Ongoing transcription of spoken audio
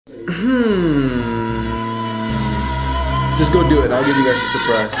Just go do it. I'll give you guys a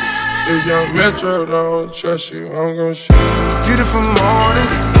surprise. If young Metro don't trust you, I'm gonna shoot you. Beautiful morning,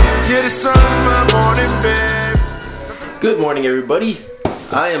 yeah, the sun in my morning, babe. Good morning, everybody.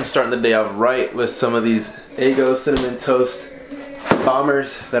 I am starting the day off right with some of these Eggo cinnamon toast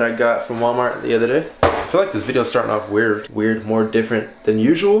bombers that I got from Walmart the other day. I feel like this video is starting off weird, more different than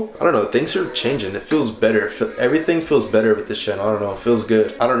usual. I don't know, things are changing. It feels better. Everything feels better with this channel. I don't know, it feels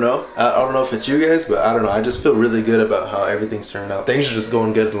good. I don't know if it's you guys, but I don't know. I just feel really good about how everything's turning out. Things are just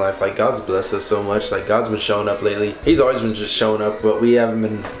going good in life. Like, God's blessed us so much. Like, God's been showing up lately. He's always been just showing up, but we haven't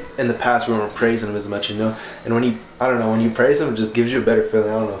been, in the past we weren't praising him as much, you know? And when I don't know, when you praise him, it just gives you a better feeling.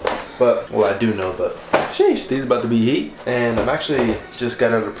 I don't know. But, well, I do know, but sheesh, these about to be heat. And I'm actually just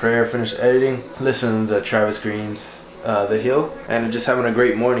got out of prayer, finished editing, listening to Travis Green's The Hill, and just having a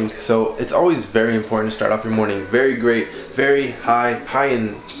great morning. So it's always very important to start off your morning very great, very high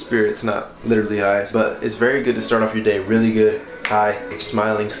in spirits, not literally high, but it's very good to start off your day really good, high,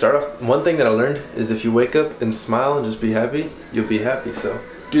 smiling. Start off, one thing that I learned is if you wake up and smile and just be happy, you'll be happy. So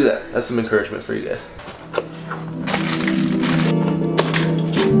do that. That's some encouragement for you guys.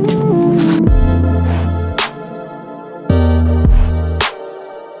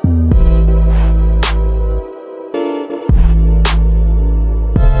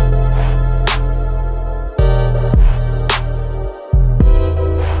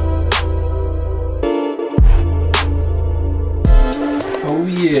 Oh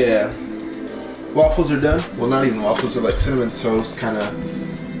yeah, waffles are done. Well, not even waffles, they're like cinnamon toast kind of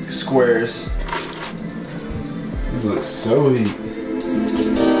squares. These look so heat.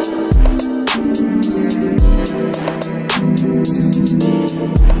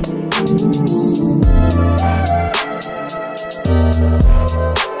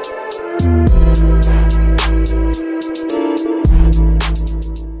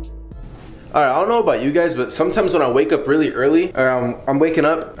 Alright, I don't know about you guys, but sometimes when I wake up really early, I'm waking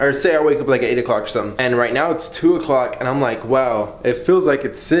up, or say I wake up like at 8 o'clock or something, and right now it's 2 o'clock, and I'm like, wow, it feels like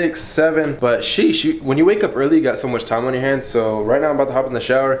it's 6, 7, but sheesh, when you wake up early, you got so much time on your hands. So right now I'm about to hop in the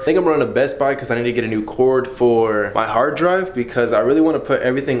shower. I think I'm running to Best Buy because I need to get a new cord for my hard drive, because I really want to put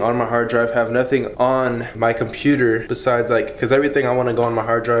everything on my hard drive, have nothing on my computer besides, like, because everything I want to go on my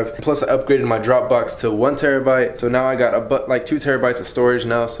hard drive. Plus I upgraded my Dropbox to 1 terabyte, so now I got like 2 terabytes of storage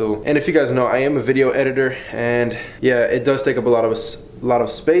now. So, and if you guys know, I am a video editor, and yeah, it does take up a lot of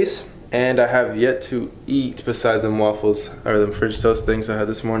space, and I have yet to eat besides them waffles or them French toast things I had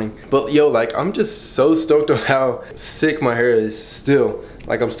this morning. But yo, like, I'm just so stoked on how sick my hair is still.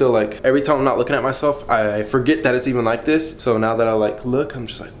 Like, I'm still like, every time I'm not looking at myself, I forget that it's even like this. So now that I like look, I'm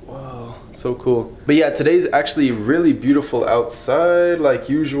just like, whoa, so cool. But yeah, today's actually really beautiful outside, like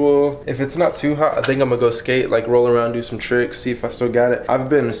usual. If it's not too hot, I think I'm gonna go skate, like roll around, do some tricks, see if I still got it. I've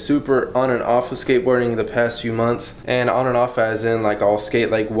been super on and off of skateboarding the past few months, and on and off as in like I'll skate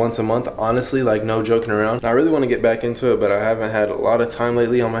like once a month, honestly, like no joking around. I really want to get back into it, but I haven't had a lot of time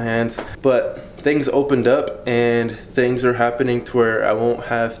lately on my hands. But things opened up and things are happening to where I won't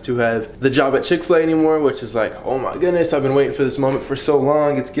have to have the job at Chick-fil-A anymore, which is like, oh my goodness, I've been waiting for this moment for so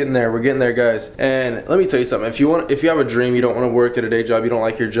long. It's getting there. We're getting there, guys. And let me tell you something. If you have a dream, you don't want to work at a day job, you don't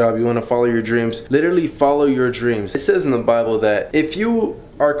like your job, you want to follow your dreams, literally follow your dreams. It says in the Bible that if you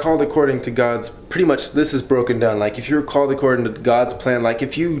are called according to God's, pretty much this is broken down, like if you're called according to God's plan, like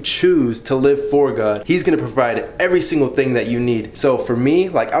if you choose to live for God, He's gonna provide every single thing that you need. So for me,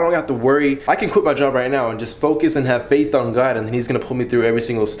 like, I don't have to worry. I can quit my job right now and just focus and have faith on God, and then He's gonna pull me through every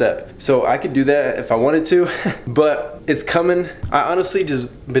single step. So I could do that if I wanted to, but it's coming. I honestly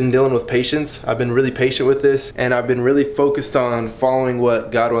just been dealing with patience. I've been really patient with this, and I've been really focused on following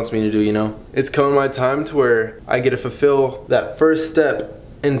what God wants me to do, you know? It's coming my time to where I get to fulfill that first step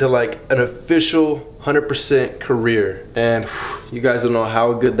into like an official 100% career, and you guys don't know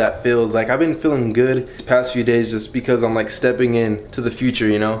how good that feels. Like, I've been feeling good the past few days just because I'm like stepping into the future,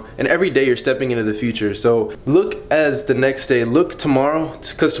 you know? And every day you're stepping into the future. So look as the next day, look tomorrow,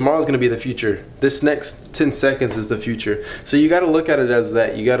 because tomorrow's gonna be the future. This next 10 seconds is the future. So you gotta look at it as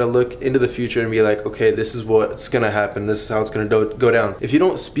that. You gotta look into the future and be like, okay, this is what's gonna happen. This is how it's gonna go down. If you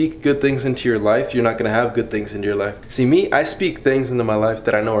don't speak good things into your life, you're not gonna have good things into your life. See, me, I speak things into my life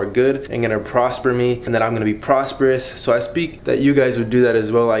that I know are good and gonna prosper me, and that I'm gonna be prosperous. So I speak that you guys would do that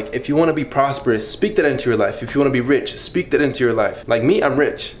as well. Like, if you wanna be prosperous, speak that into your life. If you wanna be rich, speak that into your life. Like me, I'm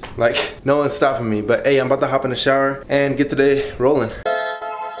rich. Like, no one's stopping me. But hey, I'm about to hop in the shower and get today rolling.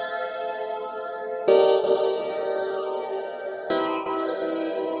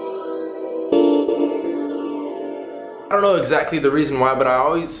 I don't know exactly the reason why, but I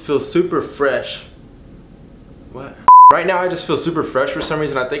always feel super fresh. What? Right now I just feel super fresh for some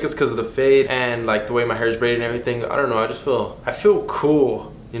reason. I think it's because of the fade and like the way my hair is braided and everything. I don't know, I feel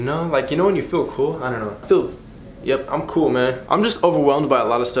cool, you know? Like, you know when you feel cool? I don't know. Yep, I'm cool, man. I'm just overwhelmed by a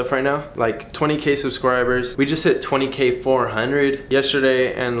lot of stuff right now. Like 20K subscribers. We just hit 20K 400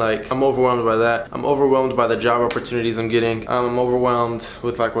 yesterday, and like I'm overwhelmed by that. I'm overwhelmed by the job opportunities I'm getting. I'm overwhelmed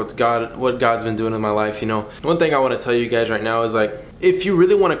with like what God's been doing in my life, you know. One thing I want to tell you guys right now is like, if you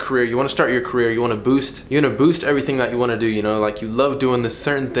really want a career, you want to start your career, you want to boost everything that you want to do, you know, like you love doing this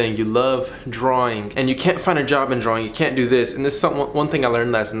certain thing, you love drawing, and you can't find a job in drawing, you can't do this. And this is one thing I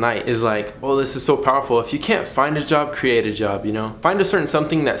learned last night is like, oh, this is so powerful. If you can't find a job, create a job, you know. Find a certain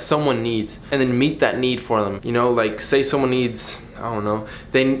something that someone needs and then meet that need for them, you know. Like say someone needs, I don't know,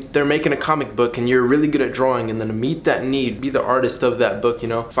 they're making a comic book and you're really good at drawing, and then meet that need, be the artist of that book, you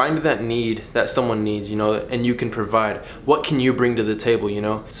know. Find that need that someone needs, you know, and you can provide. What can you bring to the table, you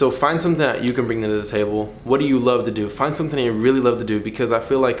know? So find something that you can bring to the table. What do you love to do? Find something that you really love to do, because I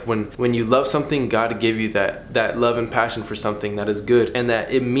feel like when you love something, God give you that love and passion for something that is good and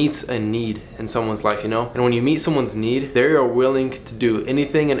that it meets a need in someone's life, you know. And when you meet someone's need, they are willing to do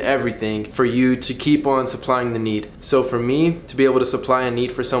anything and everything for you to keep on supplying the need. So for me to be able to supply a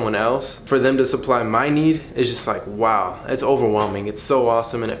need for someone else, for them to supply my need, is just like, wow, it's overwhelming. It's so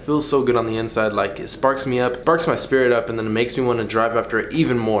awesome and it feels so good on the inside. Like it sparks me up, sparks my spirit up, and then it makes me want to drive after it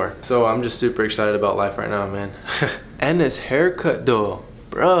even more. So I'm just super excited about life right now, man. And this haircut though,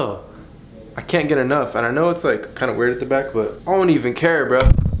 bro, I can't get enough. And I know it's like kind of weird at the back, but I don't even care, bro.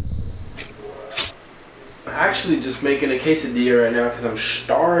 I'm actually just making a quesadilla right now because I'm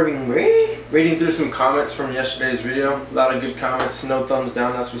starving. Reading through some comments from yesterday's video. A lot of good comments, no thumbs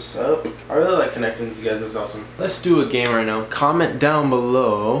down, that's what's up. I really like connecting with you guys, it's awesome. Let's do a game right now. Comment down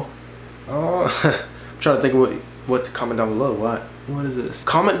below. Oh, I'm trying to think of what to comment down below. What is this?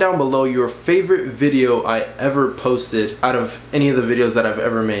 Comment down below your favorite video I ever posted out of any of the videos that I've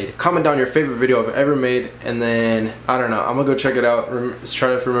ever made. Comment down your favorite video I've ever made, and then, I don't know, I'm gonna go check it out. Let's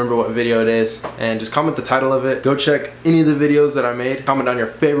try to remember what video it is, and just comment the title of it. Go check any of the videos that I made. Comment down your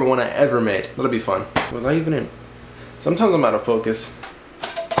favorite one I ever made. That'll be fun. Was I even in? Sometimes I'm out of focus.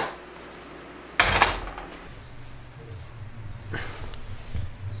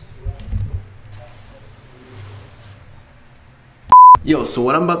 Yo, so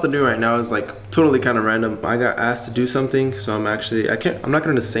what I'm about to do right now is like totally kind of random. I got asked to do something, so I'm not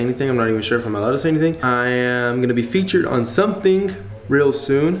gonna say anything. I'm not even sure if I'm allowed to say anything. I am gonna be featured on something real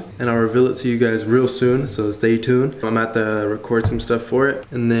soon, and I'll reveal it to you guys real soon, so stay tuned. I'm at to record some stuff for it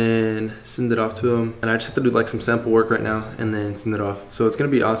and then send it off to them, and I just have to do like some sample work right now and then send it off. So it's gonna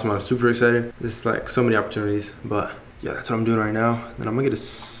be awesome. I'm super excited. There's like so many opportunities, but yeah, that's what I'm doing right now. Then I'm gonna get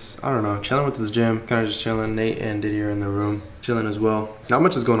I don't know, chilling with this gym, kind of just chilling. Nate and Diddy are in the room, chilling as well. Not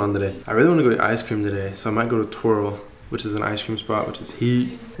much is going on today. I really want to go to ice cream today, so I might go to Twirl, which is an ice cream spot, which is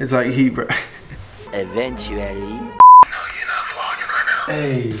heat. It's like heat, bro. Eventually. No, you're not vlogging right now.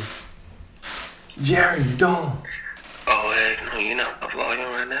 Hey, Jerry, don't. Oh, heck no, you're not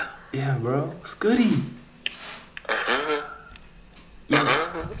vlogging right now? Yeah, bro. It's goody.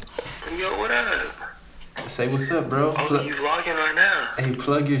 Yeah. Yo, what up? Say what's up, bro. Oh, you vlogging right now? Hey,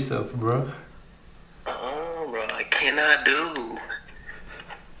 plug yourself, bro. Oh, bro, I cannot do.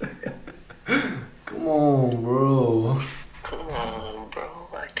 Come on, bro. Come on, bro,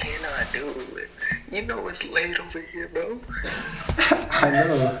 I cannot do it. You know it's late over here, bro. I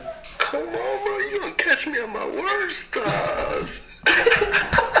know. Come on, bro, you gonna catch me on my worst times.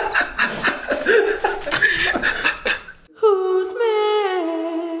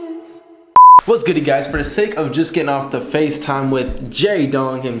 What's good, you guys? For the sake of just getting off the FaceTime with Jerry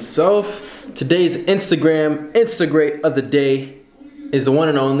Dong himself, today's Instagram of the day is the one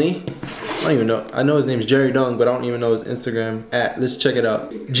and only. I don't even know. I know his name is Jerry Dong, but I don't even know his Instagram at. Let's check it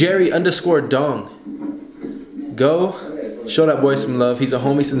out. Jerry_Dong. Go show that boy some love. He's a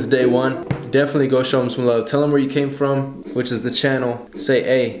homie since day one. Definitely go show him some love. Tell him where you came from, which is the channel. Say,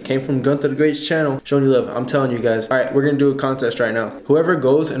 hey, came from Gunther the Great's channel. Showing you love. I'm telling you guys. All right, we're gonna do a contest right now. Whoever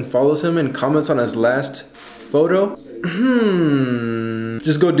goes and follows him and comments on his last photo,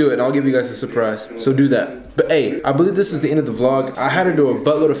 just go do it and I'll give you guys a surprise. So do that. But hey, I believe this is the end of the vlog. I had to do a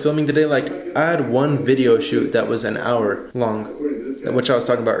buttload of filming today. Like, I had one video shoot that was an hour long, which I was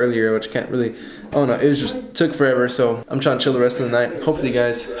talking about earlier, which can't really, oh no, it was just took forever. So I'm trying to chill the rest of the night. Hopefully you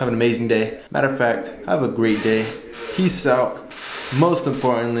guys have an amazing day. Matter of fact, have a great day. Peace out. Most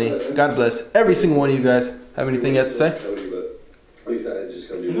importantly, God bless every single one of you guys. Have anything you have to say?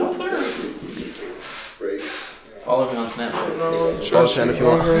 No, sir. Follow me on Snapchat. Follow Shannon if you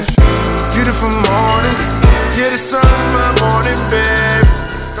want. Beautiful morning, yeah, the sun, my morning, baby.